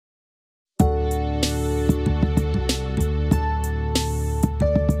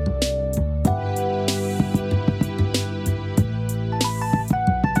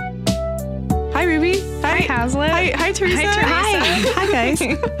Hazlitt. Hi, Teresa. Hi, guys.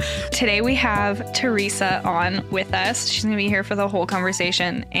 Today we have Teresa on with us. She's going to be here for the whole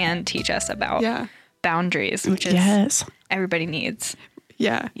conversation and teach us about boundaries, which is everybody needs.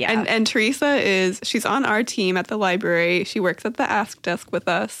 Yeah. And Teresa she's on our team at the library. She works at the Ask Desk with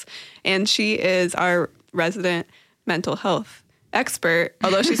us, and she is our resident mental health expert,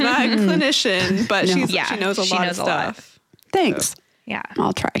 although she's not a clinician, but she knows a lot of stuff. Thanks. So. Yeah.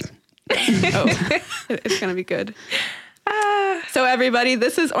 I'll try. It's going to be good. So everybody,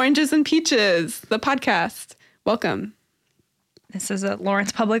 this is Oranges and Peaches, the podcast. Welcome. This is a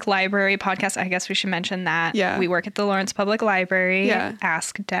Lawrence Public Library podcast. I guess we should mention that. Yeah. We work at the Lawrence Public Library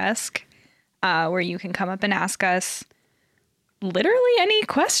Ask Desk, where you can come up and ask us literally any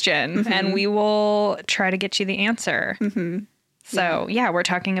question, and we will try to get you the answer. So, we're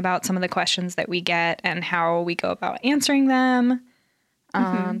talking about some of the questions that we get and how we go about answering them.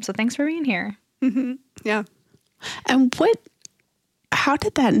 So thanks for being here. Yeah. And how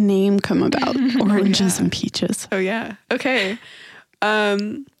did that name come about? Oranges and Peaches. Oh, yeah. Okay.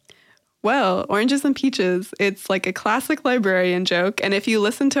 Well, Oranges and Peaches, it's like a classic librarian joke. And if you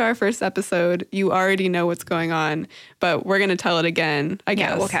listen to our first episode, you already know what's going on. But we're going to tell it again, I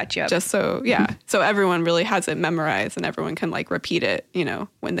guess. Yeah, we'll catch you up. Just so, so everyone really has it memorized and everyone can like repeat it,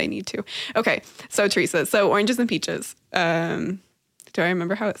 when they need to. Okay. So, Teresa, Oranges and Peaches. Do I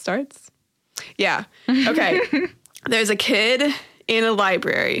remember how it starts? Yeah. Okay. There's a kid in a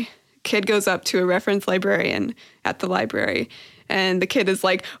library. Kid goes up to a reference librarian at the library. And the kid is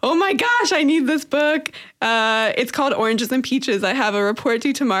like, oh my gosh, I need this book. It's called Oranges and Peaches. I have a report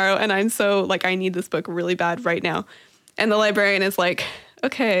due tomorrow. And I'm so I need this book really bad right now. And the librarian is like,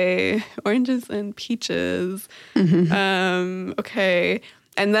 okay, Oranges and Peaches. Okay.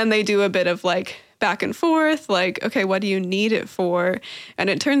 And then they do a bit of back and forth, okay, what do you need it for? And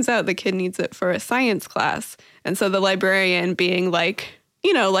it turns out the kid needs it for a science class. And so the librarian being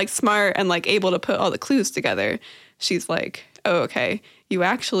smart and able to put all the clues together, she's like, oh, okay,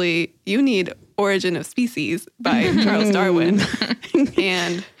 you need Origin of Species by Charles Darwin.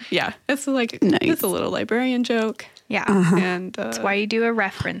 And it's nice. It's a little librarian joke. Yeah. And that's why you do a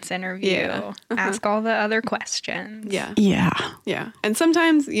reference interview. Yeah. Ask all the other questions. Yeah. Yeah. Yeah. And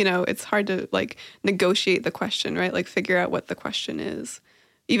sometimes, it's hard to negotiate the question, right? Figure out what the question is,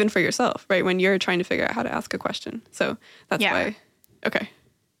 even for yourself, right? When you're trying to figure out how to ask a question. So that's why. Okay.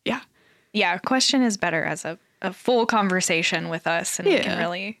 Yeah. Yeah. A question is better as a full conversation with us, and we can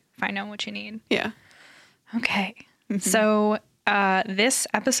really find out what you need. Yeah. Okay. So this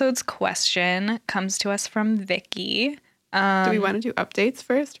episode's question comes to us from Vicky. Do we want to do updates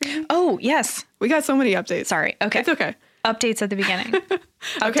first? Really? Oh, yes. We got so many updates. Sorry. Okay. It's okay. Updates at the beginning.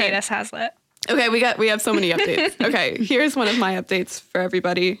 Update us, Hazlitt. Okay, we have so many updates. Okay, here's one of my updates for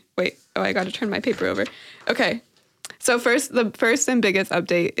everybody. Wait, I got to turn my paper over. Okay. So the first and biggest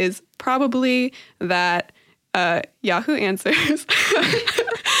update is probably that Yahoo Answers.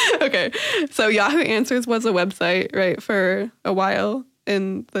 Okay, so Yahoo Answers was a website, right, for a while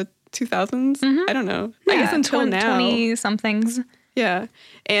in the 2000s. I don't know. I guess until now. 20-somethings. Yeah.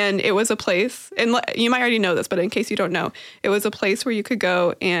 And it was a place, and you might already know this, but in case you don't know, it was a place where you could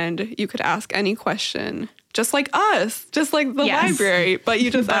go and you could ask any question, just like us, just like the library, but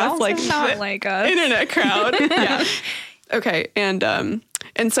you just ask not like us. Internet crowd. Yeah. Okay. And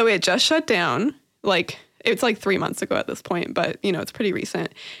so it just shut down. It's 3 months ago at this point, but it's pretty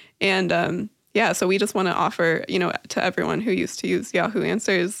recent. And so we just want to offer, to everyone who used to use Yahoo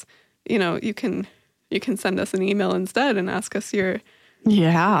Answers, you can send us an email instead and ask us your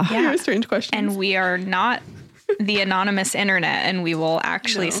strange questions. And we are not the anonymous internet, and we will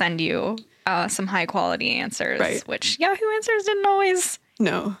actually send you some high quality answers, which Yahoo Answers didn't always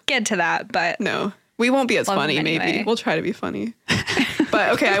get to that, but no. We won't be as funny, anyway. Maybe. We'll try to be funny.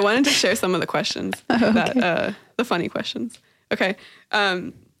 But, okay, I wanted to share some of the questions, the funny questions. Okay.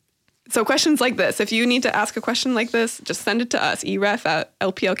 So questions like this. If you need to ask a question like this, just send it to us,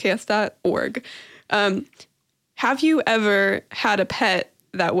 eref@lplks.org. Have you ever had a pet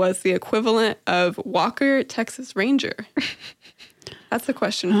that was the equivalent of Walker, Texas Ranger? That's a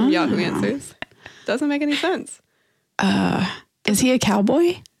question from Yahoo Answers. Doesn't make any sense. Is he a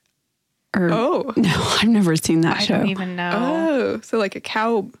cowboy? No, I've never seen that show. I don't even know. Oh, so a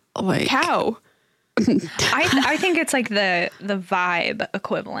cow. Cow. I think it's the vibe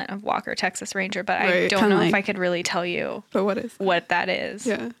equivalent of Walker, Texas Ranger, but I don't know if I could really tell you what that is.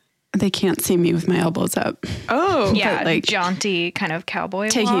 Yeah. They can't see me with my elbows up. Oh. Yeah, jaunty kind of cowboy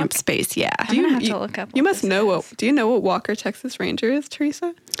taking walk. Up space, yeah. I'm going to have to look up You must know do you know what Walker, Texas Ranger is,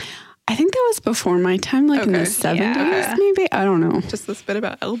 Teresa? I think that was before my time, like in the 70s, maybe. I don't know. Just this bit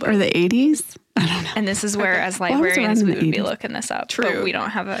about elbows. Or the 80s. I don't know. And this is where, as librarians, we would be looking this up. True. But we don't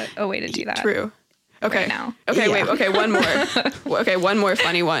have a way to do that. True. Okay. Right now. Okay, wait. Okay, one more. Okay, one more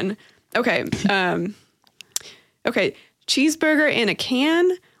funny one. Okay. Okay. Cheeseburger in a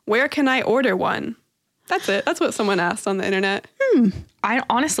can. Where can I order one? That's it. That's what someone asked on the internet.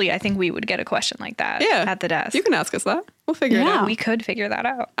 I think we would get a question like that at the desk. You can ask us that. We'll figure it out. We could figure that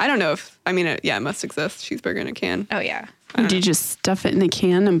out. I don't know if, it must exist. Cheeseburger in a can. Oh, yeah. Do you just stuff it in a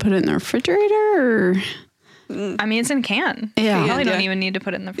can and put it in the refrigerator? Or? I mean, it's in a can. Yeah. You probably don't even need to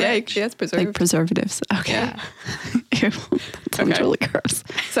put it in the fridge. Yeah, it's preserved. Like preservatives. Okay. Yeah. That sounds really gross.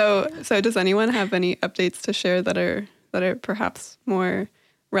 So does anyone have any updates to share that are perhaps more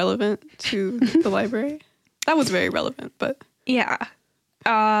relevant to the library? That was very relevant, but yeah.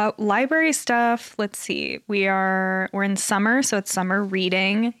 Library stuff. Let's see. We're in summer, so it's summer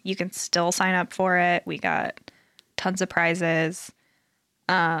reading. You can still sign up for it. We got tons of prizes.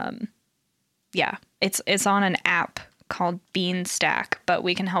 Yeah, it's on an app called Beanstack, but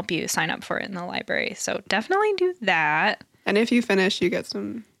we can help you sign up for it in the library. So definitely do that. And if you finish, you get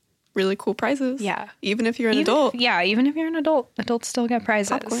some really cool prizes. Yeah. Even if you're an adult. Even if you're an adult, adults still get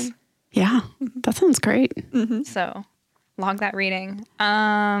prizes. Popcorn. Yeah, that sounds great. Mm-hmm. So log that reading.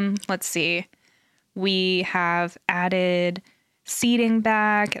 Let's see. We have added seating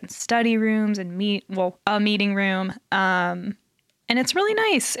back and study rooms and a meeting room. And it's really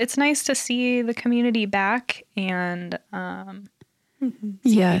nice. It's nice to see the community back and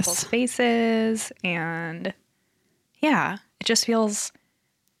see people's faces. And yeah, it just feels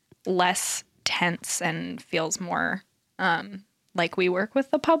less tense and feels more like we work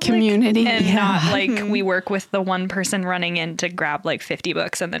with the public. Community. And not like we work with the one person running in to grab like 50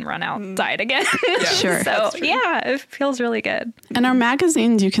 books and then run outside again. Yeah. Sure. So yeah, it feels really good. And our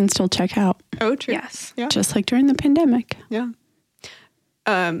magazines you can still check out. Oh, true. Yes. Yeah. Just like during the pandemic. Yeah.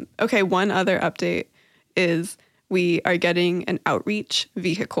 Okay, one other update is we are getting an outreach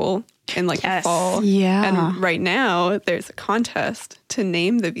vehicle in the fall. Yeah. And right now there's a contest to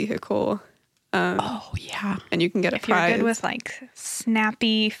name the vehicle. Oh, yeah. And you can get a If prize. you're good with like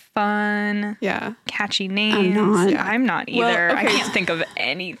snappy, fun, catchy names. I'm not either. Well, okay. I can't think of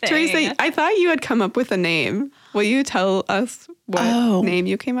anything. Teresa, I thought you had come up with a name. Will you tell us what name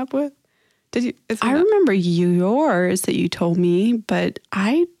you came up with? Did you? I remember yours that you told me, but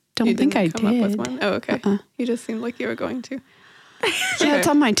I don't think I come did. Up with one? Oh, okay. You just seemed like you were going to. Yeah, it's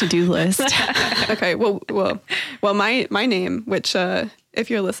on my to-do list. Okay. Well, my name, which if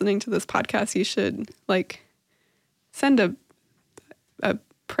you're listening to this podcast, you should send a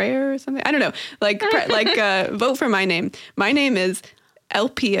prayer or something. I don't know. Vote for my name. My name is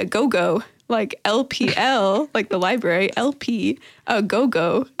LP a Go-Go, like LPL, like the library, LP a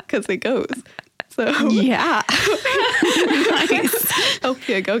Go-Go, because it goes. So yeah. Nice.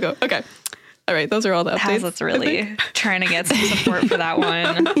 LP a Go-Go. Okay. All right, those are all the updates. Hazlitt's really trying to get some support for that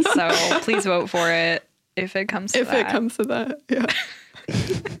one. So please vote for it if it comes to that. If it comes to that, yeah.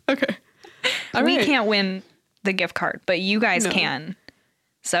 Okay. We can't win the gift card, but you guys can.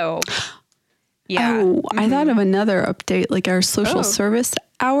 So, yeah. Oh, I thought of another update, like our social service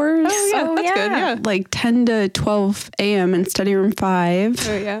hours. Oh, yeah, that's good, yeah. Like 10 to 12 a.m. in study room 5.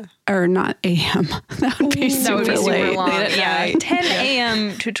 Oh, yeah. Or not a.m. That would be super late. Long. Late at night. 10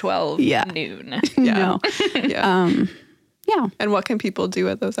 a.m. to 12 noon. Yeah. No. Yeah. Yeah. And what can people do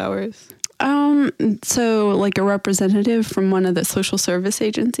at those hours? So like a representative from one of the social service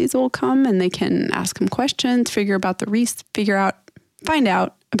agencies will come and they can ask them questions, find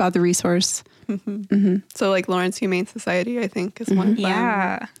out about the resource. Mm-hmm. Mm-hmm. So like Lawrence Humane Society, I think, is one of them.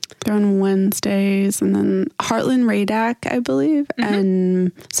 Yeah. They're on Wednesdays, and then Heartland Radak, I believe,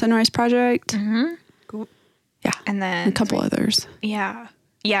 and Sunrise Project. Mm-hmm. Cool. Yeah. And then a couple others. Yeah.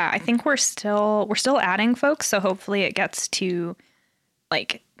 Yeah. I think we're still adding folks. So hopefully it gets to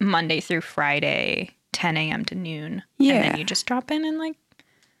like Monday through Friday, 10 a.m. to noon. Yeah. And then you just drop in and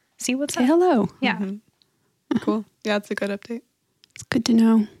see what's up. Hello. Yeah. Mm-hmm. Cool. Yeah, it's a good update. It's good to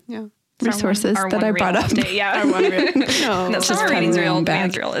know. Yeah. Resources that I brought up. Update, yeah. No. That's just just reading's kind of real. bad.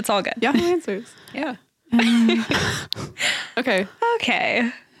 Reading's real. It's all good. Yeah, answers. Yeah. Okay.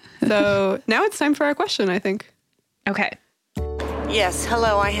 Okay. So now it's time for our question, I think. Okay. Yes,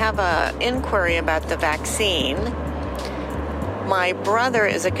 hello. I have an inquiry about the vaccine. My brother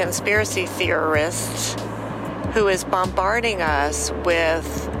is a conspiracy theorist who is bombarding us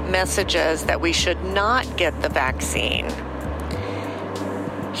with messages that we should not get the vaccine.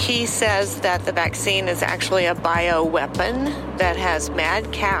 He says that the vaccine is actually a bioweapon that has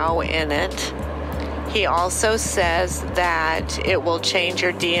mad cow in it. He also says that it will change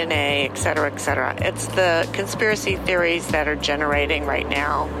your DNA, et cetera, et cetera. It's the conspiracy theories that are generating right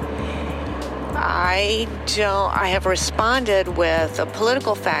now. I have responded with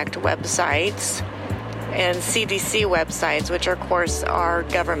political fact websites and CDC websites, which of course are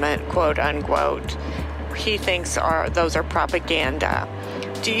government, quote unquote. He thinks those are propaganda.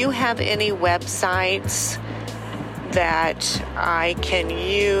 Do you have any websites that I can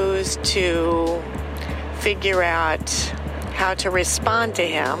use to figure out how to respond to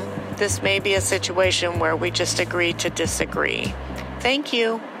him? This may be a situation where we just agree to disagree. Thank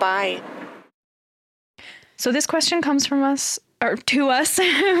you. Bye. So this question comes from us, or to us,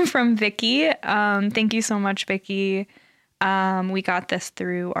 from Vicky. Thank you so much, Vicky. We got this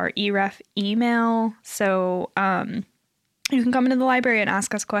through our EREF email. So you can come into the library and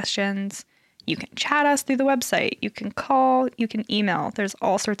ask us questions. You can chat us through the website. You can call. You can email. There's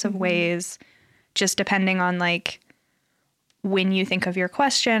all sorts of ways, just depending on like when you think of your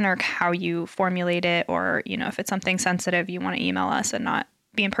question or how you formulate it, or, you know, if it's something sensitive, you want to email us and not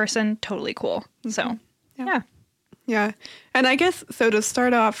be in person. Totally cool. So. Yeah. And I guess, so to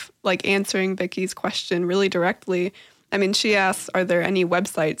start off, like answering Vicky's question really directly, I mean, she asks, are there any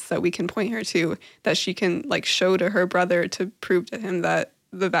websites that we can point her to that she can like show to her brother to prove to him that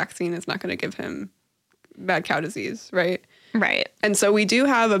the vaccine is not going to give him mad cow disease, right? Right. And so we do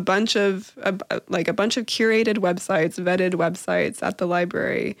have a bunch of curated websites, vetted websites at the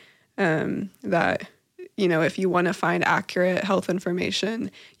library that, you know, if you want to find accurate health information,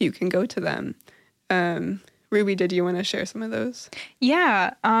 you can go to them. Ruby, did you want to share some of those?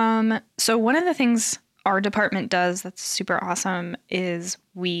 Yeah. So one of the things our department does that's super awesome is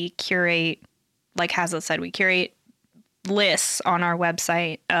we curate, like Hazlitt said, we curate lists on our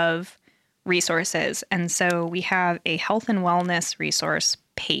website of resources. And so we have a health and wellness resource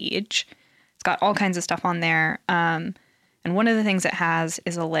page. It's got all kinds of stuff on there. And one of the things it has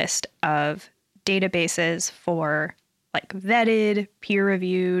is a list of databases for like vetted,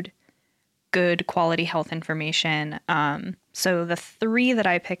 peer-reviewed, good quality health information. So the three that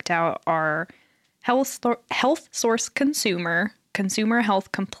I picked out are Health Source Consumer, Consumer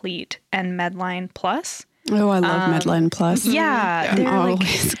Health Complete, and Medline Plus. Oh, I love Medline Plus. Yeah. I'm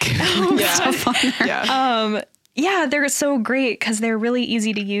always Googling stuff on there. Yeah, they're so great because they're really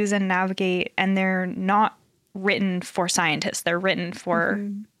easy to use and navigate, and they're not written for scientists. They're written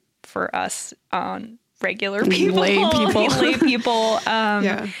for us regular people. Lay people. Lay people.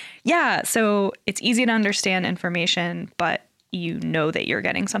 Yeah, so it's easy to understand information, but you know that you're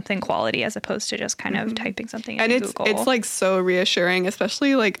getting something quality as opposed to just kind of typing something in Google. And it's like so reassuring,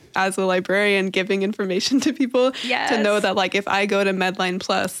 especially like as a librarian giving information to people to know that like if I go to Medline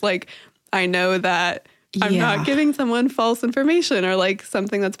Plus, like I know that I'm not giving someone false information or like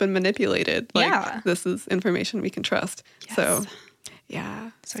something that's been manipulated. Like this is information we can trust. Yes.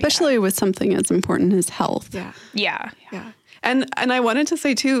 So especially with something as important as health. Yeah. And I wanted to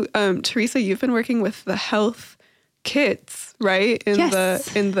say too, Teresa, you've been working with the health kits, right? In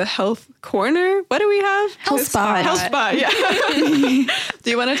the health corner. What do we have? Health Spot. Health Spot, yeah. Do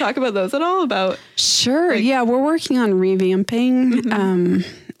you want to talk about those at all? Sure. Yeah, we're working on revamping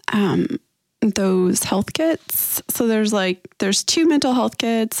those health kits. So there's two mental health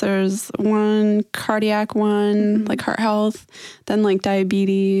kits. There's one cardiac one, like heart health, then like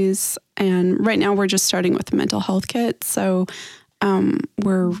diabetes. And right now we're just starting with the mental health kit. So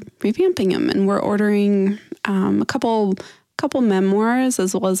we're revamping them, and we're ordering a couple memoirs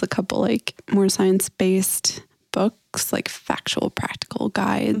as well as a couple like more science-based books, like factual, practical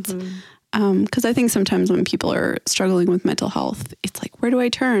guides. Because I think sometimes when people are struggling with mental health, it's like, where do I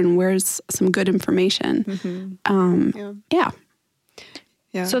turn? Where's some good information?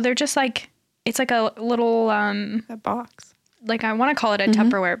 So they're just like, it's like a little a box. Like I want to call it a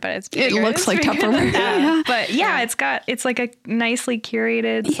Tupperware, but it's bigger. It looks like Tupperware. But it's like a nicely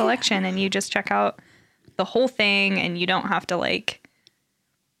curated selection, and you just check out the whole thing, and you don't have to like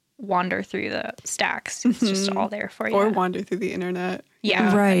wander through the stacks. It's just all there for you. Or wander through the internet.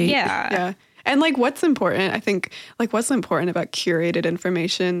 Yeah. Right. Yeah. And like what's important, I think, like what's important about curated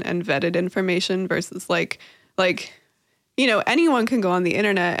information and vetted information versus like, you know, anyone can go on the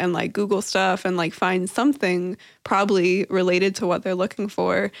internet and like Google stuff and like find something probably related to what they're looking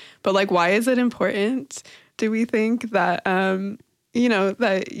for. But like, why is it important? Do we think that, you know,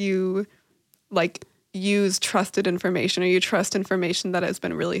 that you like use trusted information, or you trust information that has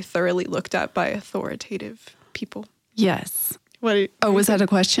been really thoroughly looked at by authoritative people? Yes. Was that a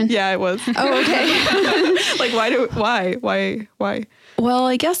question? Yeah, it was. Oh, okay. Like, why? Well,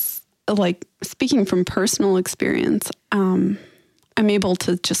 I guess, like, speaking from personal experience, I'm able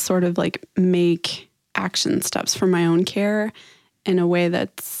to just sort of, like, make action steps for my own care in a way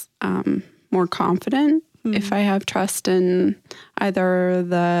that's more confident. If I have trust in either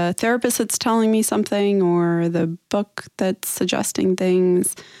the therapist that's telling me something or the book that's suggesting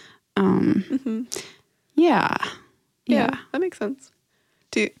things. Yeah, that makes sense.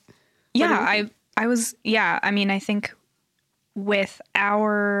 I think with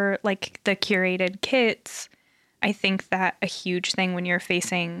our, like, the curated kits, I think that a huge thing when you're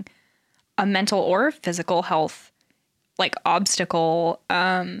facing a mental or physical health, like, obstacle,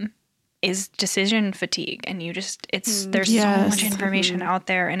 is decision fatigue. And there's so much information out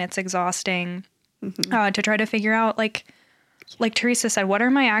there, and it's exhausting to try to figure out, like Teresa said, what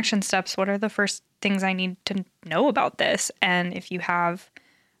are my action steps? What are the first things I need to know about this? And if you have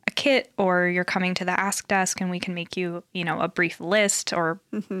a kit, or you're coming to the Ask Desk and we can make you, a brief list, or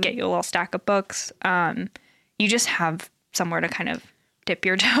get you a little stack of books, you just have somewhere to kind of dip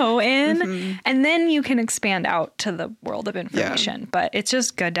your toe in, and then you can expand out to the world of information. But it's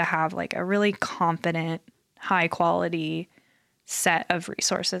just good to have, like, a really confident, high quality set of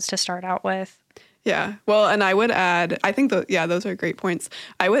resources to start out with. Yeah. Well, and I would add, I think those are great points.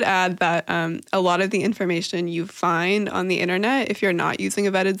 I would add that a lot of the information you find on the internet, if you're not using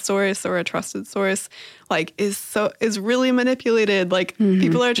a vetted source or a trusted source, like, is really manipulated. Like,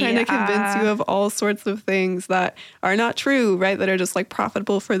 people are trying to convince you of all sorts of things that are not true, right? That are just, like,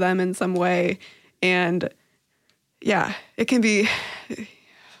 profitable for them in some way. And it can be...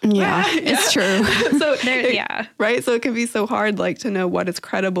 It's true. Right. So it can be so hard, like, to know what is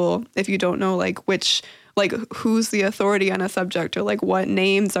credible if you don't know, like, who's the authority on a subject, or, like, what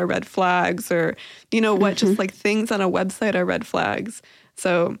names are red flags, or, what just, like, things on a website are red flags.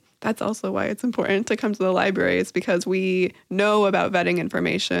 So that's also why it's important to come to the library, is because we know about vetting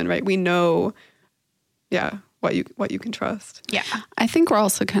information, right? We know, what you can trust. Yeah. I think we're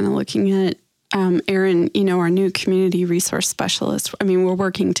also kind of looking at Erin, our new community resource specialist. I mean, we're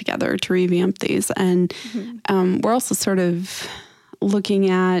working together to revamp these, and we're also sort of looking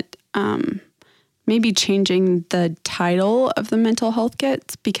at maybe changing the title of the mental health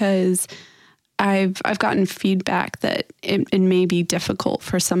kits, because I've gotten feedback that it may be difficult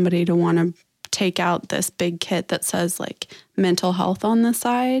for somebody to want to take out this big kit that says, like, mental health on the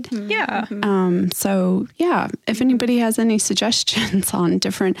side. Yeah. So if anybody has any suggestions on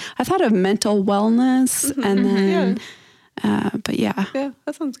different, I thought of mental wellness, and then, but Yeah,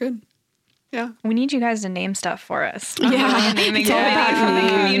 that sounds good. Yeah. We need you guys to name stuff for us. Naming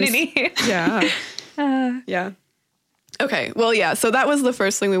the community. Yeah. Okay. Well, so that was the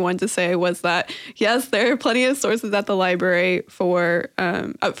first thing we wanted to say, was that, yes, there are plenty of sources at the library for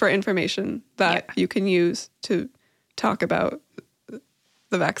information that you can use to talk about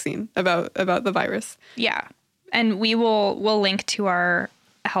the vaccine, about the virus. Yeah. And we'll link to our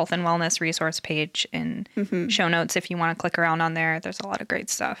health and wellness resource page in show notes if you want to click around on there. There's a lot of great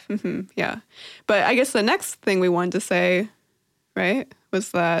stuff. Yeah. But I guess the next thing we wanted to say, right,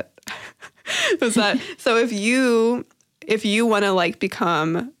 was that so if you want to, like,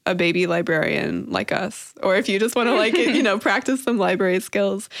 become a baby librarian like us, or if you just want to, like, practice some library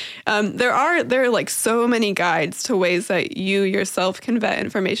skills, there are like so many guides to ways that you yourself can vet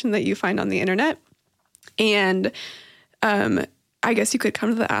information that you find on the internet. And I guess you could come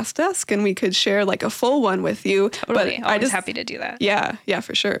to the Ask Desk and we could share, like, a full one with you. Totally. But I'm happy to do that. Yeah,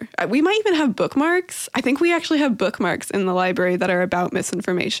 for sure. We might even have bookmarks. I think we actually have bookmarks in the library that are about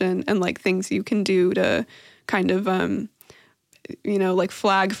misinformation and, like, things you can do to kind of, like,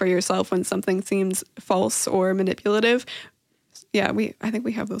 flag for yourself when something seems false or manipulative. Yeah, I think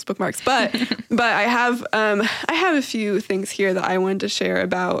we have those bookmarks, but I have a few things here that I wanted to share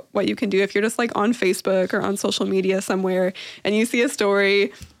about what you can do if you're just, like, on Facebook or on social media somewhere and you see a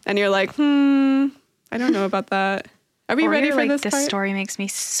story and you're like, I don't know about that. Are we ready for this part? This story makes me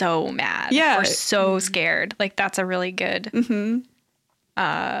so mad. Yeah. We're so scared. Like, that's a really good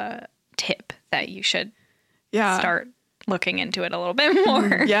tip that you should start looking into it a little bit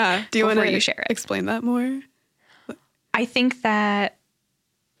more. Yeah. Do you want to share it? Explain that more? I think that,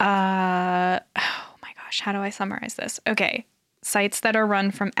 oh my gosh, how do I summarize this? Okay. Sites that are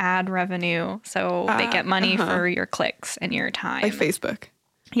run from ad revenue. So they get money for your clicks and your time. Like Facebook.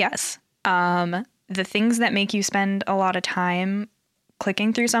 Yes. The things that make you spend a lot of time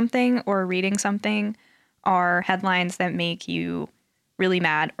clicking through something or reading something are headlines that make you really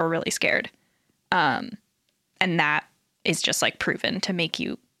mad or really scared. And that is just, like, proven to make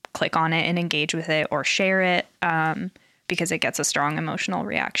you click on it and engage with it or share it because it gets a strong emotional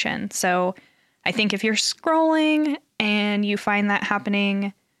reaction. So I think if you're scrolling and you find that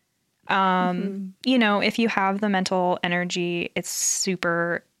happening, if you have the mental energy, it's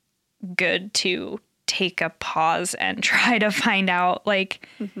super good to take a pause and try to find out, like,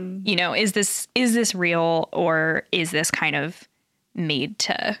 you know, is this real, or is this kind of made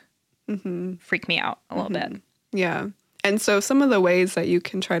to freak me out a little bit? Yeah. And so some of the ways that you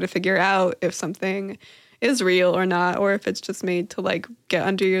can try to figure out if something is real or not, or if it's just made to like get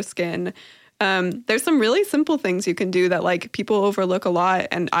under your skin. There's some really simple things you can do that like people overlook a lot,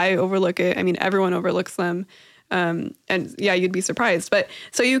 and I overlook it. I mean, everyone overlooks them. And yeah, you'd be surprised. But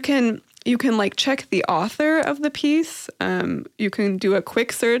so you can like check the author of the piece. You can do a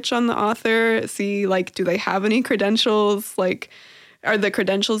quick search on the author, see like, do they have any credentials? Like, are the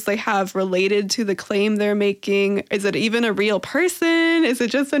credentials they have related to the claim they're making? Is it even a real person? Is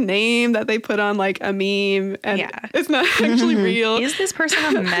it just a name that they put on like a meme and it's not actually real? Is this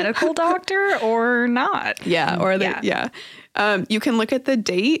person a medical doctor or not? Yeah. Or you can look at the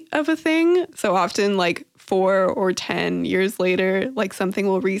date of a thing. So often like 4 or 10 years later, like something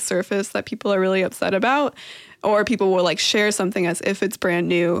will resurface that people are really upset about, or people will like share something as if it's brand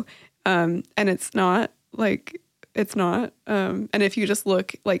new. And it's not. And if you just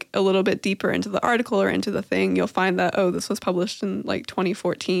look like a little bit deeper into the article or into the thing, you'll find that, oh, this was published in like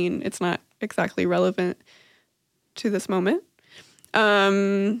 2014. It's not exactly relevant to this moment.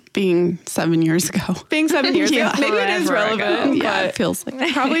 Being 7 years ago. Being 7 years ago. Maybe it is relevant. Yeah, it feels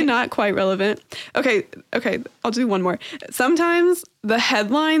like probably not quite relevant. Okay, I'll do one more. Sometimes the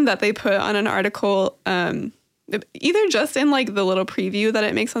headline that they put on an article, either just in like the little preview that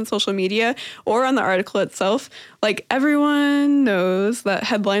it makes on social media or on the article itself, like everyone knows that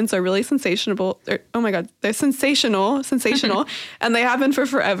headlines are really sensational. Oh my God, they're sensational, and they have been for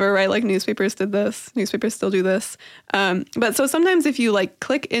forever, right? Like newspapers did this, newspapers still do this. But so sometimes if you like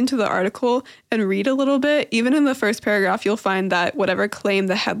click into the article and read a little bit, even in the first paragraph, you'll find that whatever claim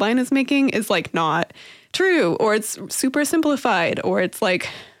the headline is making is like not true, or it's super simplified, or it's like,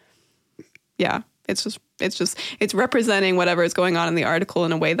 yeah. It's representing whatever is going on in the article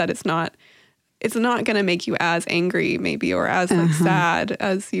in a way that it's not going to make you as angry maybe, or as like sad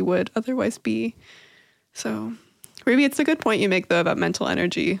as you would otherwise be. So Ruby, it's a good point you make though about mental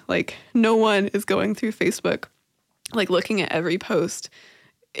energy. Like no one is going through Facebook, like looking at every post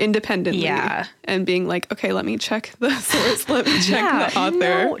independently and being like, okay, let me check the source. Let me check the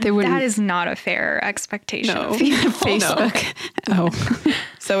author. No, that is not a fair expectation of Facebook. No.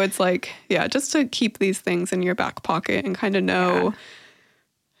 So it's like, just to keep these things in your back pocket and kind of know,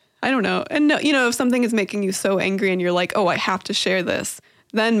 I don't know. And no, you know, if something is making you so angry and you're like, oh, I have to share this,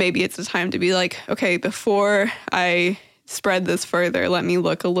 then maybe it's the time to be like, okay, before I spread this further, let me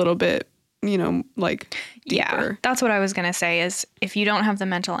look a little bit, you know, like deeper. Yeah, that's what I was going to say is if you don't have the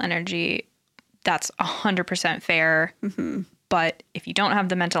mental energy, that's 100% fair. But if you don't have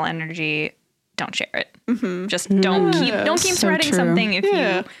the mental energy, don't share it. Just don't keep spreading something if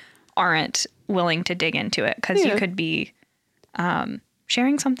you aren't willing to dig into it, because you could be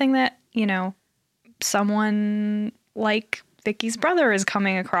sharing something that, you know, someone like Vicky's brother is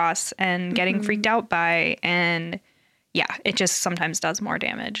coming across and getting freaked out by, and it just sometimes does more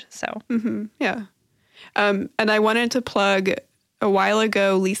damage. So and I wanted to plug a while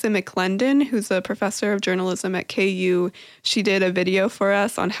ago, Lisa McClendon, who's a professor of journalism at KU, she did a video for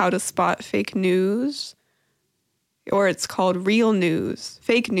us on how to spot fake news, or it's called Real News,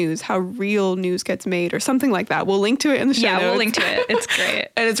 Fake News, how real news gets made, or something like that. We'll link to it in the show notes. We'll link to it. It's great.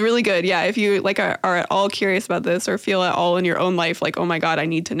 And it's really good. Yeah, if you like are at all curious about this or feel at all in your own life like, oh my God, I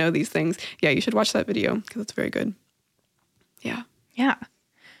need to know these things, you should watch that video because it's very good. Yeah.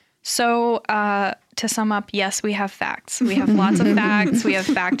 So to sum up, yes, we have facts. We have lots of facts. We have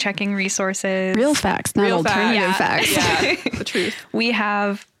fact-checking resources. Real facts, not alternative facts. Yeah, the truth. We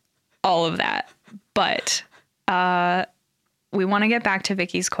have all of that. But we want to get back to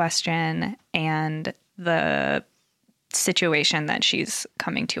Vicky's question and the situation that she's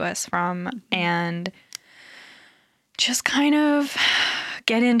coming to us from, and just kind of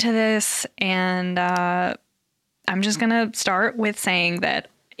get into this. And I'm just going to start with saying that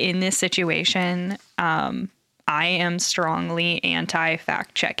in this situation, I am strongly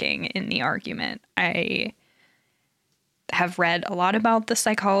anti-fact checking in the argument. I have read a lot about the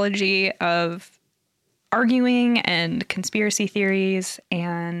psychology of arguing and conspiracy theories,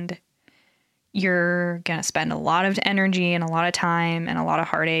 and you're going to spend a lot of energy and a lot of time and a lot of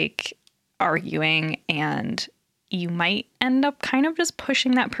heartache arguing, and you might end up kind of just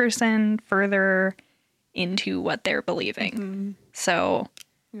pushing that person further into what they're believing. So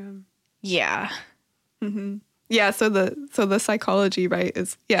yeah. So the psychology, right,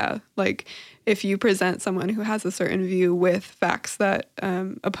 is like if you present someone who has a certain view with facts that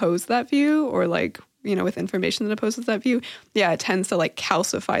oppose that view, or like with information that opposes that view, it tends to like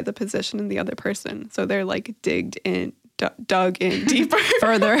calcify the position in the other person. So they're like dug in deeper.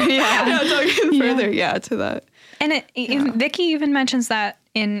 Further. Dug in further. To that. And Vicky even mentions that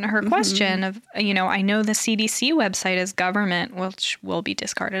in her question of, I know the CDC website is government, which will be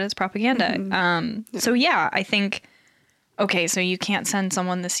discarded as propaganda. So I think, okay, so you can't send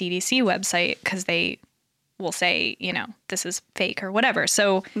someone the CDC website because they will say, this is fake or whatever.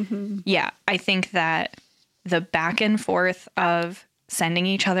 So I think that the back and forth of sending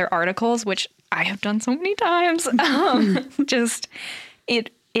each other articles, which I have done so many times, just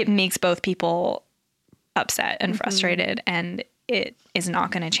it makes both people upset and frustrated, and it is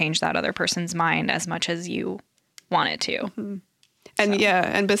not going to change that other person's mind as much as you want it to. And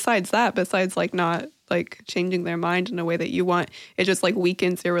and besides like not like changing their mind in a way that you want, it just like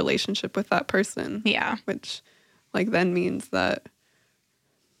weakens your relationship with that person. Yeah. Which like then means that,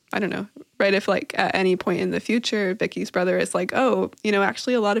 I don't know, right? If like at any point in the future, Vicky's brother is like, oh,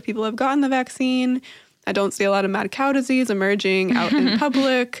 actually a lot of people have gotten the vaccine. I don't see a lot of mad cow disease emerging out in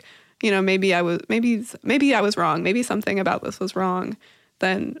public. Maybe I was wrong. Maybe something about this was wrong.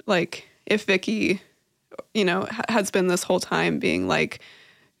 Then like if Vicky, has been this whole time being like,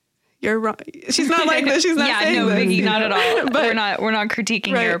 you're wrong. She's not like this. She's not saying this. Vicky, not at all. But we're not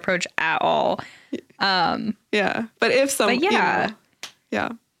critiquing your approach at all. But if some,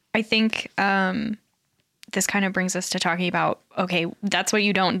 I think this kind of brings us to talking about, okay, that's what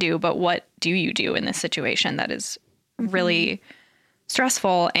you don't do, but what do you do in this situation that is really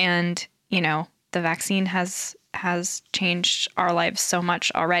stressful? And, the vaccine has changed our lives so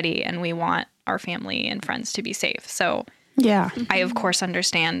much already, and we want our family and friends to be safe. So I, of course,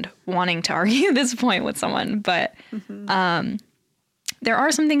 understand wanting to argue this point with someone, but there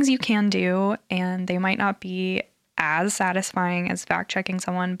are some things you can do, and they might not be as satisfying as fact checking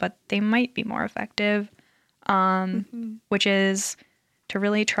someone, but they might be more effective, which is to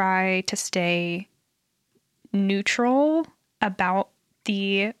really try to stay neutral about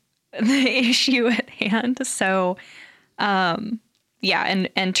the issue at hand. So, and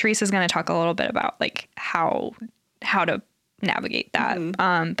Teresa's going to talk a little bit about like how to navigate that.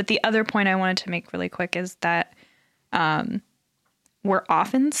 But the other point I wanted to make really quick is that we're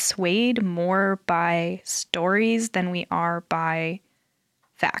often swayed more by stories than we are by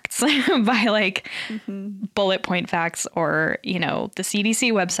facts, by like bullet point facts or, the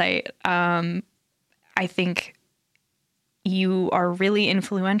CDC website. I think you are really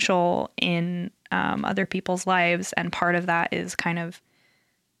influential in other people's lives. And part of that is kind of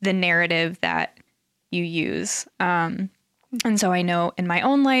the narrative that you use. And so I know in my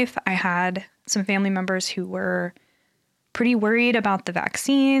own life, I had some family members who were pretty worried about the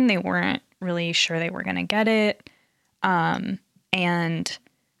vaccine. They weren't really sure they were going to get it. And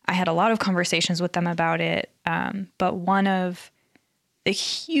I had a lot of conversations with them about it. But one of the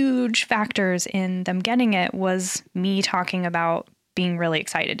huge factors in them getting it was me talking about being really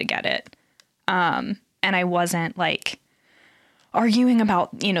excited to get it. And I wasn't like arguing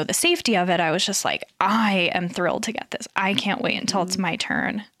about, the safety of it. I was just like, I am thrilled to get this. I can't wait until it's my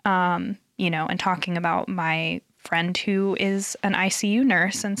turn. And talking about my friend who is an ICU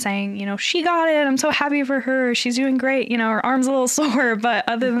nurse and saying, she got it. I'm so happy for her. She's doing great. Her arm's a little sore, but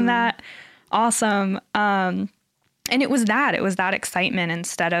other than that, awesome. And it was that excitement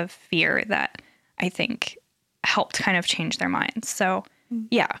instead of fear that I think helped kind of change their minds. So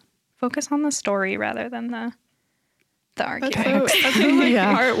focus on the story rather than the argument. That's so like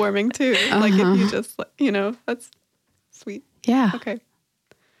heartwarming too. Like if you just, that's sweet. Yeah. Okay.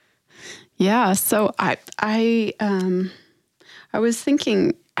 Yeah. So I was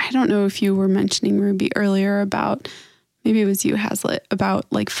thinking, I don't know if you were mentioning, Ruby, earlier about, maybe it was you, Hazlitt,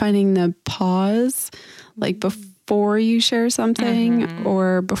 about like finding the pause, like before you share something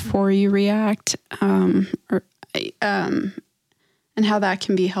or before you react, and how that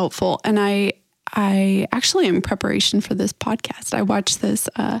can be helpful. And I actually, in preparation for this podcast, I watched this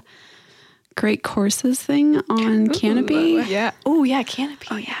Great Courses thing on Canopy. Yeah. Oh, yeah, Canopy.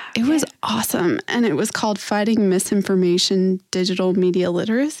 Oh, yeah. It was awesome. And it was called Fighting Misinformation, Digital Media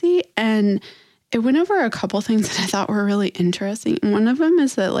Literacy. And it went over a couple things that I thought were really interesting. And one of them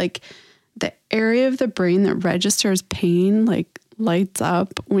is that like the area of the brain that registers pain like lights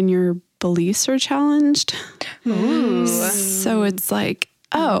up when your beliefs are challenged. Ooh. So it's like,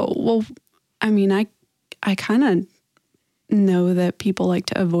 oh, well, I mean, I kind of know that people like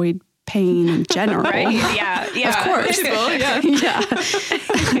to avoid pain in general. Right? Yeah. Of course. Yeah.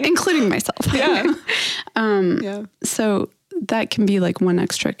 Including myself. Yeah. So that can be like one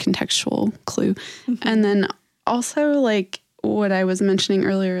extra contextual clue. And then also like what I was mentioning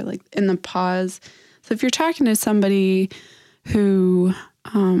earlier, like in the pause, So if you're talking to somebody who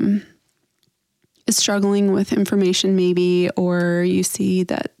is struggling with information maybe, or you see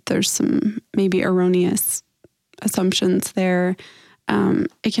that there's some maybe erroneous assumptions there,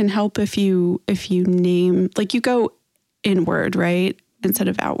 it can help if you name, like you go inward, right? Instead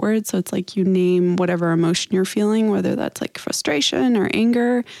of outward. So it's like you name whatever emotion you're feeling, whether that's like frustration or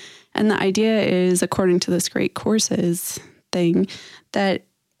anger. And the idea is, according to this Great Courses thing, that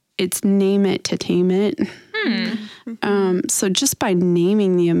it's name it to tame it. So just by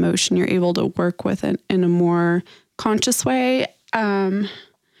naming the emotion, you're able to work with it in a more conscious way,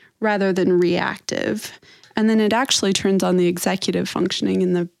 rather than reactive. And then it actually turns on the executive functioning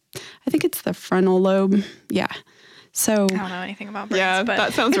in I think it's the frontal lobe. Yeah. So I don't know anything about brains, yeah, but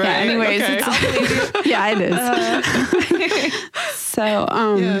that sounds right. Yeah, anyways, Okay. yeah, it is. So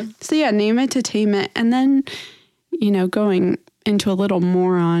name it to tame it. And then, going into a little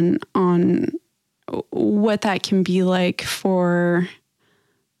more on what that can be like for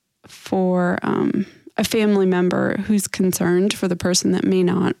a family member who's concerned for the person that may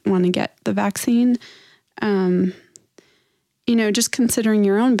not want to get the vaccine. Just considering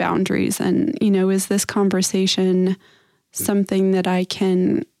your own boundaries and, is this conversation something that I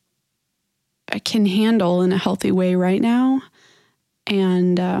can handle in a healthy way right now?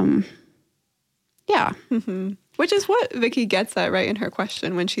 And, yeah. Mm-hmm. Which is what Vicky gets at, right, in her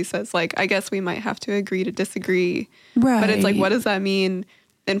question when she says, like, I guess we might have to agree to disagree. Right. But it's like, what does that mean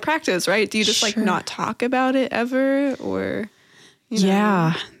in practice, right? Do you just like not talk about it ever? Or, that's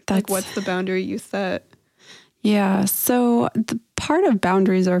like, what's the boundary you set? Yeah. So the part of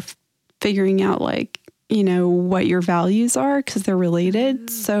boundaries are figuring out, like, what your values are, because they're related.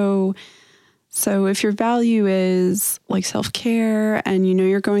 So if your value is like self-care and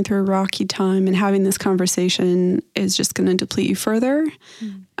you're going through a rocky time and having this conversation is just going to deplete you further,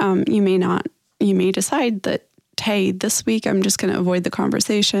 you may decide that, hey, this week I'm just going to avoid the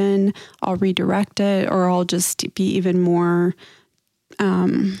conversation. I'll redirect it, or I'll just be even more,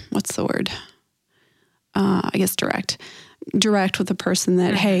 what's the word? I guess direct with the person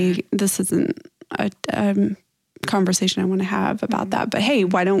that, hey, this isn't a conversation I want to have about that, but hey,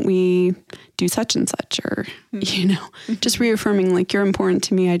 why don't we do such and such? Or, just reaffirming, like, you're important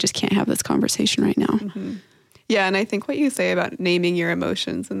to me. I just can't have this conversation right now. Mm-hmm. Yeah. And I think what you say about naming your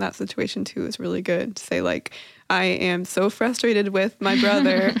emotions in that situation too is really good. To say, like, I am so frustrated with my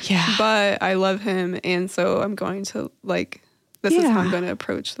brother, but I love him. And so I'm going to, like, this is how I'm going to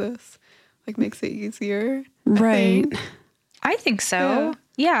approach this. Like, makes it easier. Right. I think so.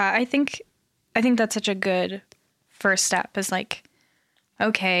 Yeah. I think that's such a good first step, is like,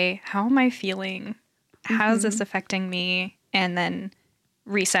 okay, how am I feeling? How is this affecting me? And then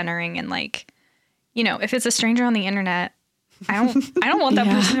recentering and, like, if it's a stranger on the internet, I don't want that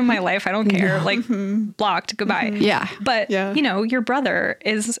person in my life. I don't care. No. Like, blocked, goodbye. Yeah. But, your brother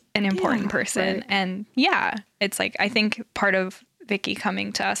is an important person. Right. And it's like, I think part of Vicky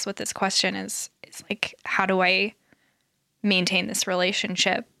coming to us with this question is like, how do I maintain this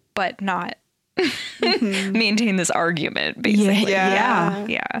relationship, but not maintain this argument, basically.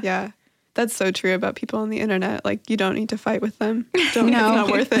 Yeah. That's so true about people on the internet. Like, you don't need to fight with them. It's not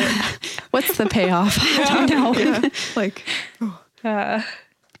worth it. What's the payoff? I don't know. Yeah. Like,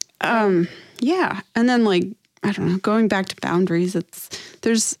 and then, like, I don't know, going back to boundaries,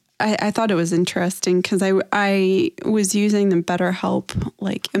 I thought it was interesting because I was using the BetterHelp,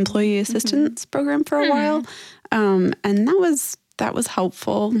 like, employee assistance program for a while. And that was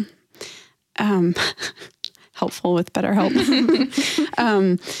helpful. Helpful with BetterHelp.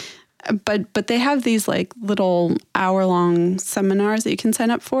 But they have these, like, little hour-long seminars that you can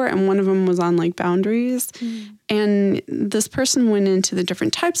sign up for, and one of them was on, like, boundaries. And this person went into the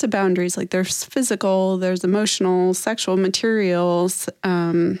different types of boundaries. Like, there's physical, there's emotional, sexual, materials,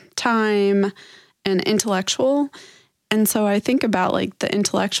 time, and intellectual. And so I think about, like, the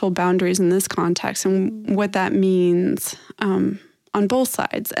intellectual boundaries in this context and what that means on both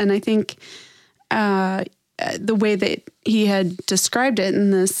sides. And I think the way that he had described it in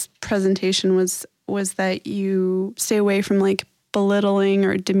this presentation was that you stay away from, like, belittling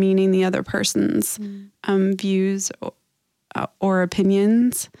or demeaning the other person's views or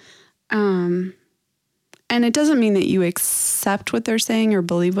opinions. And it doesn't mean that you accept what they're saying or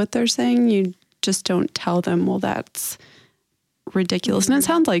believe what they're saying. You just don't tell them, well, that's ridiculous. And it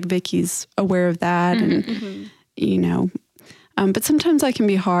sounds like Vicky's aware of that. And, but sometimes that can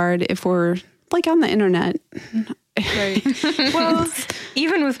be hard if we're, like, on the internet. Right. Well,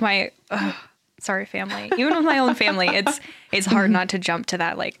 even with my sorry, family. Even with my own family, it's hard not to jump to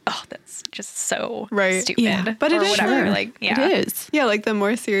that, like, oh, that's just so stupid. Yeah. But it is whatever. Like, yeah. It is. Yeah, like the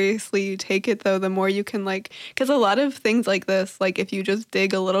more seriously you take it, though, the more you can like, because a lot of things like this, like if you just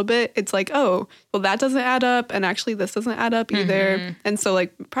dig a little bit, it's like, oh, well, that doesn't add up. And actually, this doesn't add up either. And so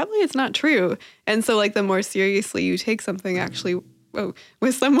like, probably it's not true. And so like, the more seriously you take something actually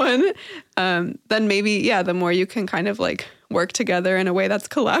with someone, then maybe, the more you can kind of like work together in a way that's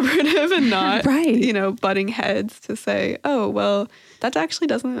collaborative and not, butting heads to say, oh, well, that actually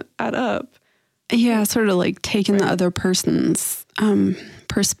doesn't add up. Yeah, sort of like taking the other person's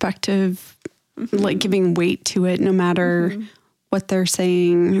perspective, like giving weight to it, no matter what they're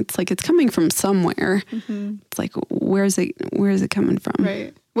saying. It's like it's coming from somewhere. It's like where is it coming from?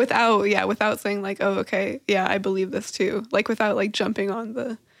 Right. Without saying like, oh, okay, yeah, I believe this too. Like without like jumping on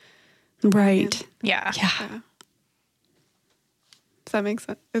the right. Yeah. Does that make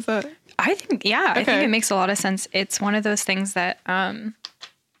sense? Is that? I think it makes a lot of sense. It's one of those things that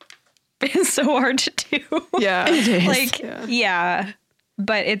is so hard to do. Yeah, it is. Like,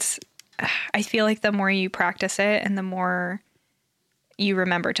 but I feel like the more you practice it and the more you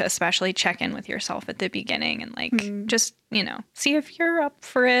remember to especially check in with yourself at the beginning and like just, see if you're up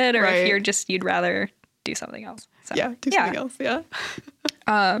for it or if you'd rather do something else. So, do something else. Yeah.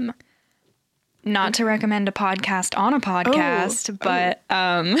 Not to recommend a podcast on a podcast, but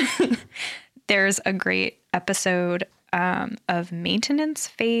there's a great episode of Maintenance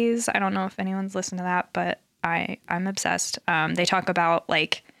Phase. I don't know if anyone's listened to that, but I'm obsessed. They talk about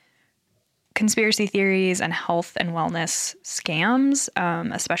like conspiracy theories and health and wellness scams,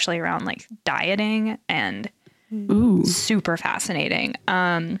 especially around like dieting, and super fascinating.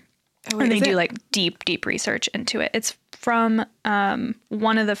 And they do like deep research into it. It's from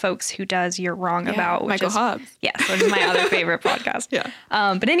one of the folks who does You're Wrong About, which Michael Hobbs. Yes, which is my other favorite podcast. Yeah.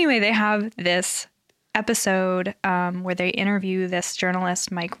 But anyway, they have this episode where they interview this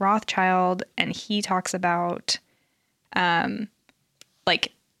journalist, Mike Rothschild, and he talks about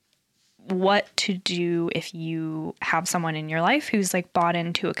like what to do if you have someone in your life who's like bought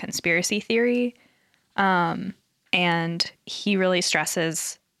into a conspiracy theory. And he really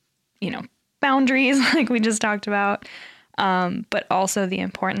stresses, boundaries like we just talked about, but also the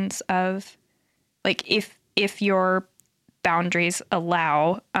importance of like if your boundaries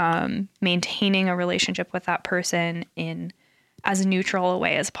allow maintaining a relationship with that person in as neutral a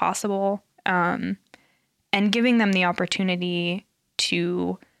way as possible, and giving them the opportunity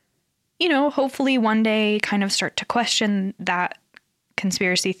to, hopefully one day kind of start to question that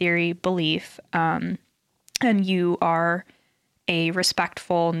conspiracy theory belief, and you are a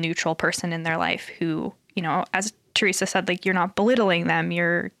respectful, neutral person in their life who, as Teresa said, like you're not belittling them,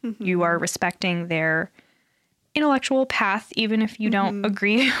 you are respecting their intellectual path, even if you don't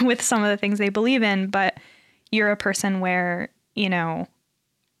agree with some of the things they believe in, but you're a person where,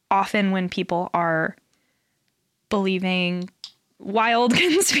 often when people are believing wild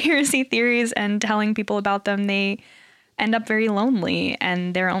conspiracy theories and telling people about them, they end up very lonely,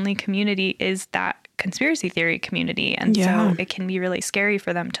 and their only community is that conspiracy theory community. And so it can be really scary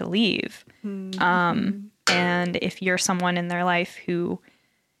for them to leave. And if you're someone in their life who,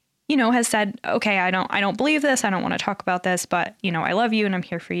 has said, okay, I don't believe this, I don't want to talk about this, but, I love you and I'm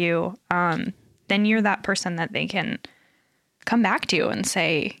here for you, then you're that person that they can come back to and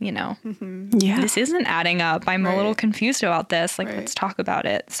say, this isn't adding up. I'm a little confused about this. Like, let's talk about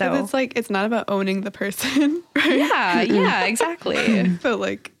it. So it's like, it's not about owning the person, right? Yeah, exactly. But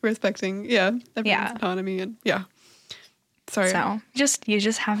like respecting, everyone's autonomy and sorry. So you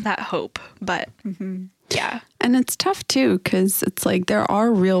just have that hope, but yeah. And it's tough too, because it's like there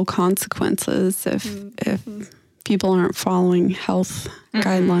are real consequences if people aren't following health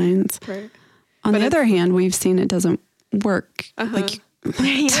guidelines. Right. On the other hand, we've seen it doesn't work. Like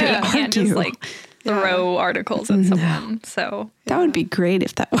you can't just like throw articles at someone. So that would be great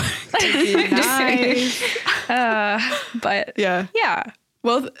if that worked. Nice. But yeah.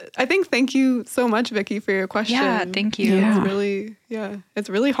 Well, I think thank you so much, Vicky, for your question. Yeah, thank you. It's really, it's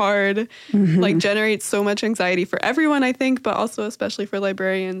really hard. Like generates so much anxiety for everyone, I think, but also especially for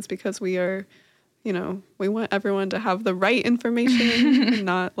librarians, because we are, we want everyone to have the right information and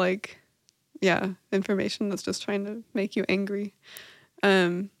not like, information that's just trying to make you angry.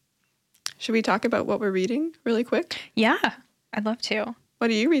 Should we talk about what we're reading really quick? Yeah, I'd love to.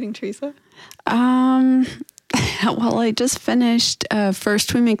 What are you reading, Teresa? Well, I just finished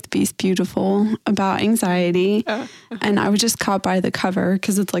First We Make the Beast Beautiful about anxiety. And I was just caught by the cover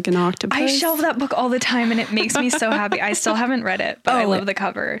because it's like an octopus. I shelve that book all the time and it makes me so happy. I still haven't read it, but I love the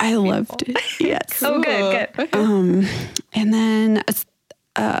cover. I loved it. Yes. Oh, good. And then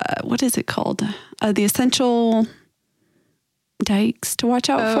what is it called? The Essential Dykes to Watch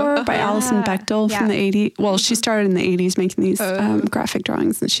Out For by Alison Bechdel from the 80s. Well, she started in the 80s making these graphic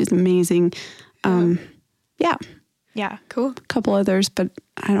drawings, and she's amazing. Yeah. Cool. A couple others, but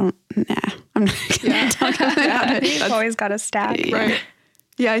I'm not going to talk about it. You've always got a stack. Right.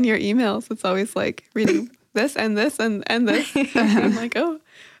 Yeah, in your emails, it's always like reading this and this and this. I'm like, oh,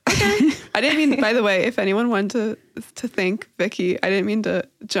 okay. I didn't mean, by the way, if anyone wanted to thank Vicky, I didn't mean to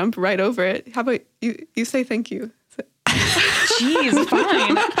jump right over it. How about you say thank you? Jeez,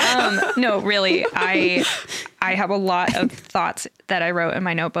 fine. No, really, I have a lot of thoughts that I wrote in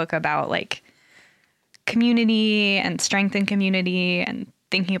my notebook about like community and strength in community, and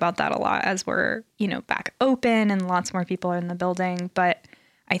thinking about that a lot as we're, back open and lots more people are in the building. But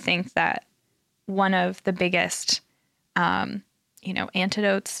I think that one of the biggest,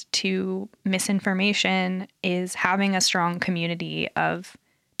 antidotes to misinformation is having a strong community of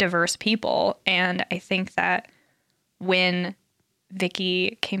diverse people. And I think that when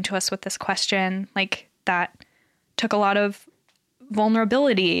Vicky came to us with this question, like that took a lot of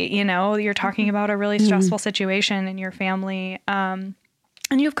vulnerability. You're talking about a really stressful situation in your family.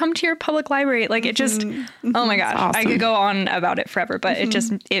 And you've come to your public library. Like it just, oh my gosh, awesome. I could go on about it forever, but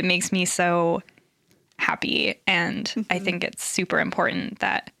it makes me so happy. And I think it's super important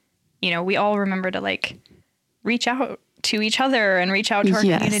that, we all remember to like reach out to each other and reach out to our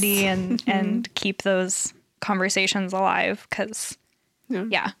community and keep those conversations alive. 'Cause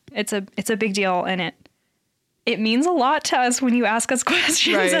it's a big deal. And it means a lot to us when you ask us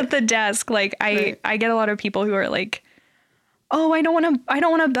questions at the desk. Like I get a lot of people who are like, oh, I don't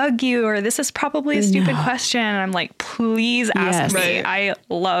want to bug you, or this is probably a stupid question. And I'm like, please ask me. I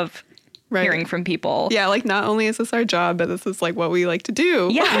love hearing from people. Yeah. Like not only is this our job, but this is like what we like to do.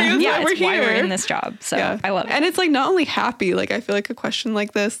 Yeah. It's why we're in this job. So I love it. And it's like not only happy, like I feel like a question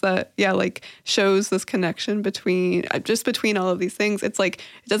like this that, like shows this connection between all of these things. It's like,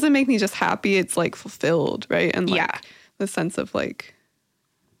 it doesn't make me just happy. It's like fulfilled. Right. And like the sense of like,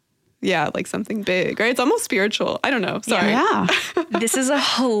 like something big, right? It's almost spiritual. I don't know. Sorry. Yeah. This is a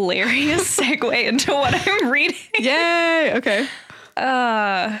hilarious segue into what I'm reading. Yay. Okay.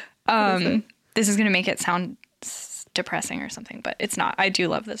 This is going to make it sound depressing or something, but it's not. I do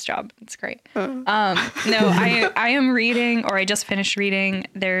love this job. It's great. No, I am reading, or I just finished reading,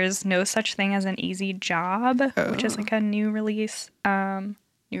 There's No Such Thing as an Easy Job, which is like a new release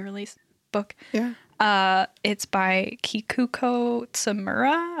book. Yeah. It's by Kikuko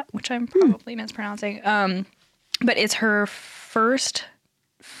Tsamura, which I'm probably mispronouncing. But it's her first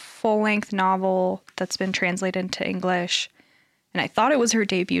full-length novel that's been translated into English. And I thought it was her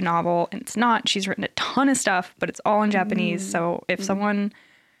debut novel, and it's not. She's written a ton of stuff, but it's all in Japanese. So if someone,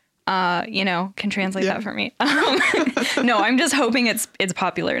 can translate that for me. No, I'm just hoping it's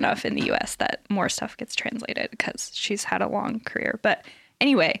popular enough in the U.S. that more stuff gets translated, because she's had a long career. But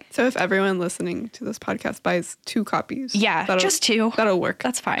anyway. So if everyone listening to this podcast buys 2 copies. Yeah, just 2. That'll work.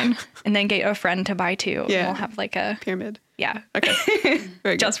 That's fine. And then get a friend to buy 2. Yeah. And we'll have like a pyramid. Yeah. Okay.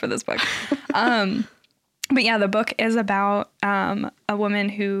 Very good. Just for this book. But yeah, the book is about a woman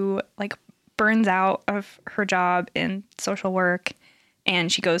who like burns out of her job in social work,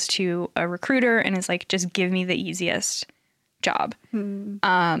 and she goes to a recruiter and is like, just give me the easiest job,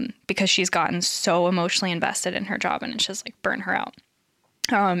 because she's gotten so emotionally invested in her job, and it's just like burn her out.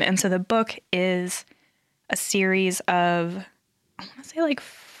 And so the book is a series of, I want to say like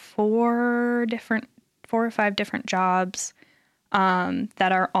 4 or 5 different jobs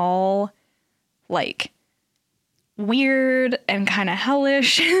that are all like weird and kind of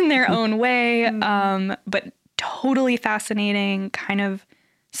hellish in their own way, but totally fascinating, kind of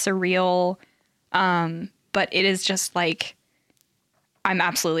surreal. But it is just like, I'm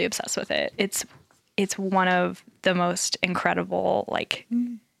absolutely obsessed with it. It's one of the most incredible like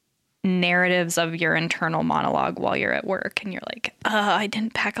narratives of your internal monologue while you're at work, and you're like, I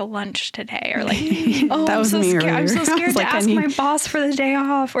didn't pack a lunch today, or like, oh, I'm so scared to ask my boss for the day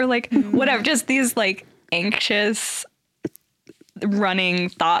off, or like whatever. Just these like anxious running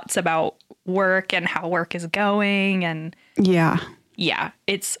thoughts about work and how work is going. And yeah,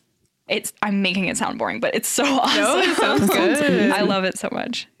 it's I'm making it sound boring, but it's so awesome. No, it sounds good. I love it so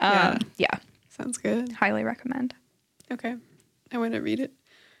much. Yeah. Sounds good. Highly recommend. Okay. I want to read it.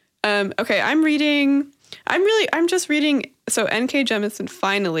 Okay, I'm just reading. So N.K. Jemisin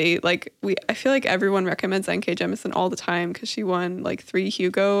finally, I feel like everyone recommends N.K. Jemisin all the time because she won like 3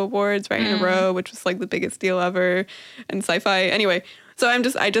 Hugo Awards right in a row, which was like the biggest deal ever in sci-fi. Anyway, so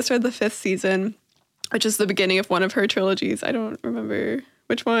I just read the 5th season, which is the beginning of one of her trilogies. I don't remember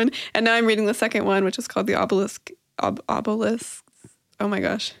which one. And now I'm reading the second one, which is called The Obelisk. oh my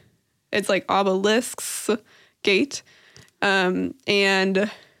gosh, it's like Obelisk's Gate. And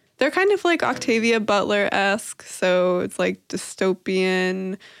they're kind of like Octavia Butler-esque. So it's like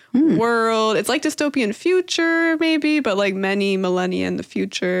dystopian world. It's like dystopian future maybe, but like many millennia in the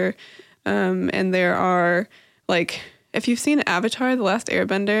future. And there are like, if you've seen Avatar, The Last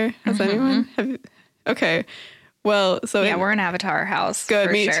Airbender, has anyone? Okay. Well, so yeah, we're an Avatar house. Good,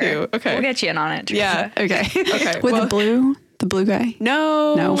 for me sure. too. Okay. We'll get you in on it. Yeah. Okay. Okay. With the blue guy?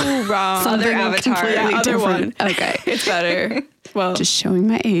 No. Something Wrong. Other Avatar. completely Yeah, other different. one. Okay. It's better. Well, Just showing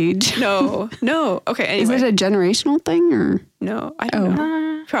my age. no. Okay. Is Anyway. it a generational thing or? No, I don't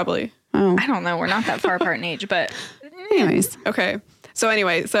know. Probably. Oh, I don't know. We're not that far apart in age, but anyways. Okay. So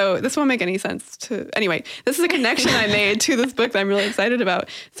anyway, this won't make any sense to... Anyway, this is a connection I made to this book that I'm really excited about.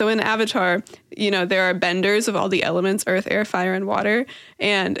 So in Avatar, there are benders of all the elements, earth, air, fire, and water.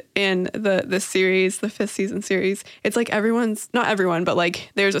 And in the series, the 5th season series, it's like not everyone, but like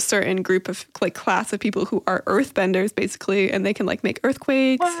there's a certain group of like class of people who are earthbenders basically, and they can like make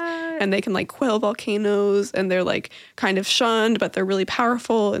earthquakes and they can like quell volcanoes, and they're like kind of shunned, but they're really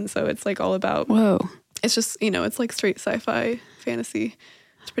powerful. And so it's like all about... Whoa. It's just, it's like straight sci-fi fantasy.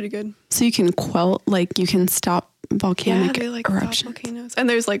 It's pretty good. So you can you can stop volcanic they like eruptions. stop volcanoes. And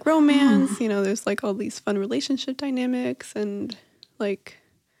there's like romance, there's like all these fun relationship dynamics and like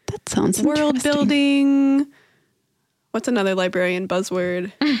That sounds world interesting. building. What's another librarian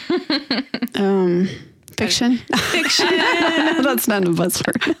buzzword? Fiction. Fiction. That's not a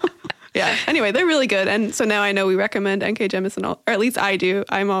buzzword. Yeah. Anyway, they're really good. And so now I know we recommend N.K. Jemisin or at least I do.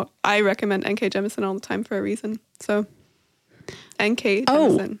 I recommend N.K. Jemisin all the time for a reason. So N.K.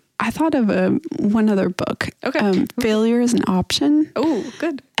 Jemisin. I thought of one other book. Okay. Failure is an Option. Oh,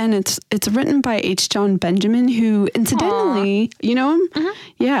 good. And it's written by H. John Benjamin, who incidentally, you know him? Mm-hmm.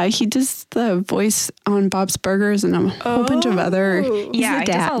 Yeah, he does the voice on Bob's Burgers and a whole bunch of other. He's yeah, the he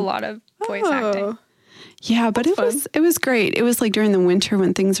dad. does a lot of voice acting. Yeah, but it was great. It was like during the winter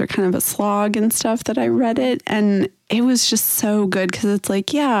when things are kind of a slog and stuff that I read it, and it was just so good because it's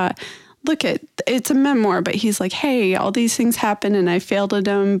like, yeah, look it's a memoir, but he's like, hey, all these things happened and I failed at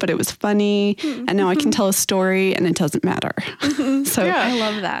them, but it was funny, and now I can tell a story and it doesn't matter. So Yeah. I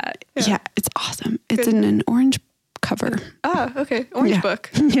love that. yeah, it's awesome. It's in an orange cover. Ah, okay. Orange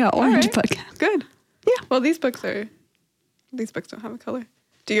book. Yeah, orange right. book. Good. Yeah. Well, these books don't have a color.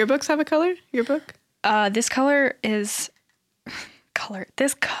 Do your books have a color? Your book? This cover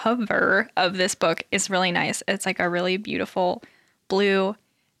of this book is really nice. It's like a really beautiful blue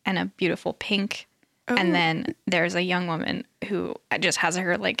and a beautiful pink. Oh. And then there's a young woman who just has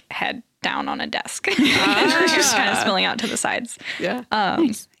her like head down on a desk. Just kind of spilling out to the sides. Yeah.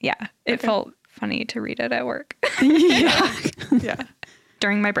 Nice. Yeah. It felt funny to read it at work. Yeah. Yeah.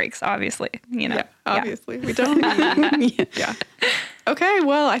 During my breaks, obviously. Yeah, obviously. We don't. Yeah. Okay,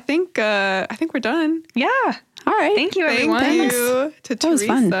 well, I think we're done. Yeah. All right. Thank you, everyone. Thank you to That was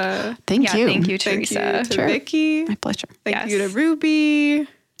fun. Teresa. Thank you. Thank you, Thank Teresa. you to Vicky. My pleasure. Thank you to Ruby.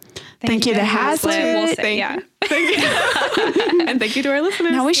 Thank you to Hazlitt. Hazlitt. Thank you. Thank you. And thank you to our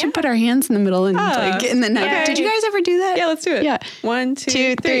listeners. Now we should put our hands in the middle and like in the neck. Okay. Did you guys ever do that? Yeah, let's do it. Yeah. 1,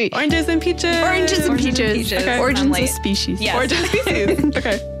 2, 3. Oranges and peaches. Oranges and peaches. peaches. Okay. Origins Late. of species. Yes. Origins species.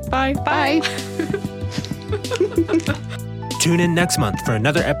 Okay. Bye. Bye. Tune in next month for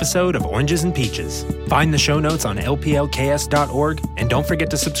another episode of Oranges and Peaches. Find the show notes on lplks.org and don't forget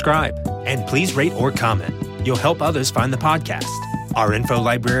to subscribe. And please rate or comment. You'll help others find the podcast. Our info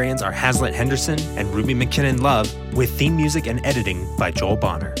librarians are Hazlitt Henderson and Ruby McKinnon Love, with theme music and editing by Joel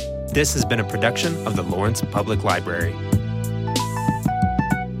Bonner. This has been a production of the Lawrence Public Library.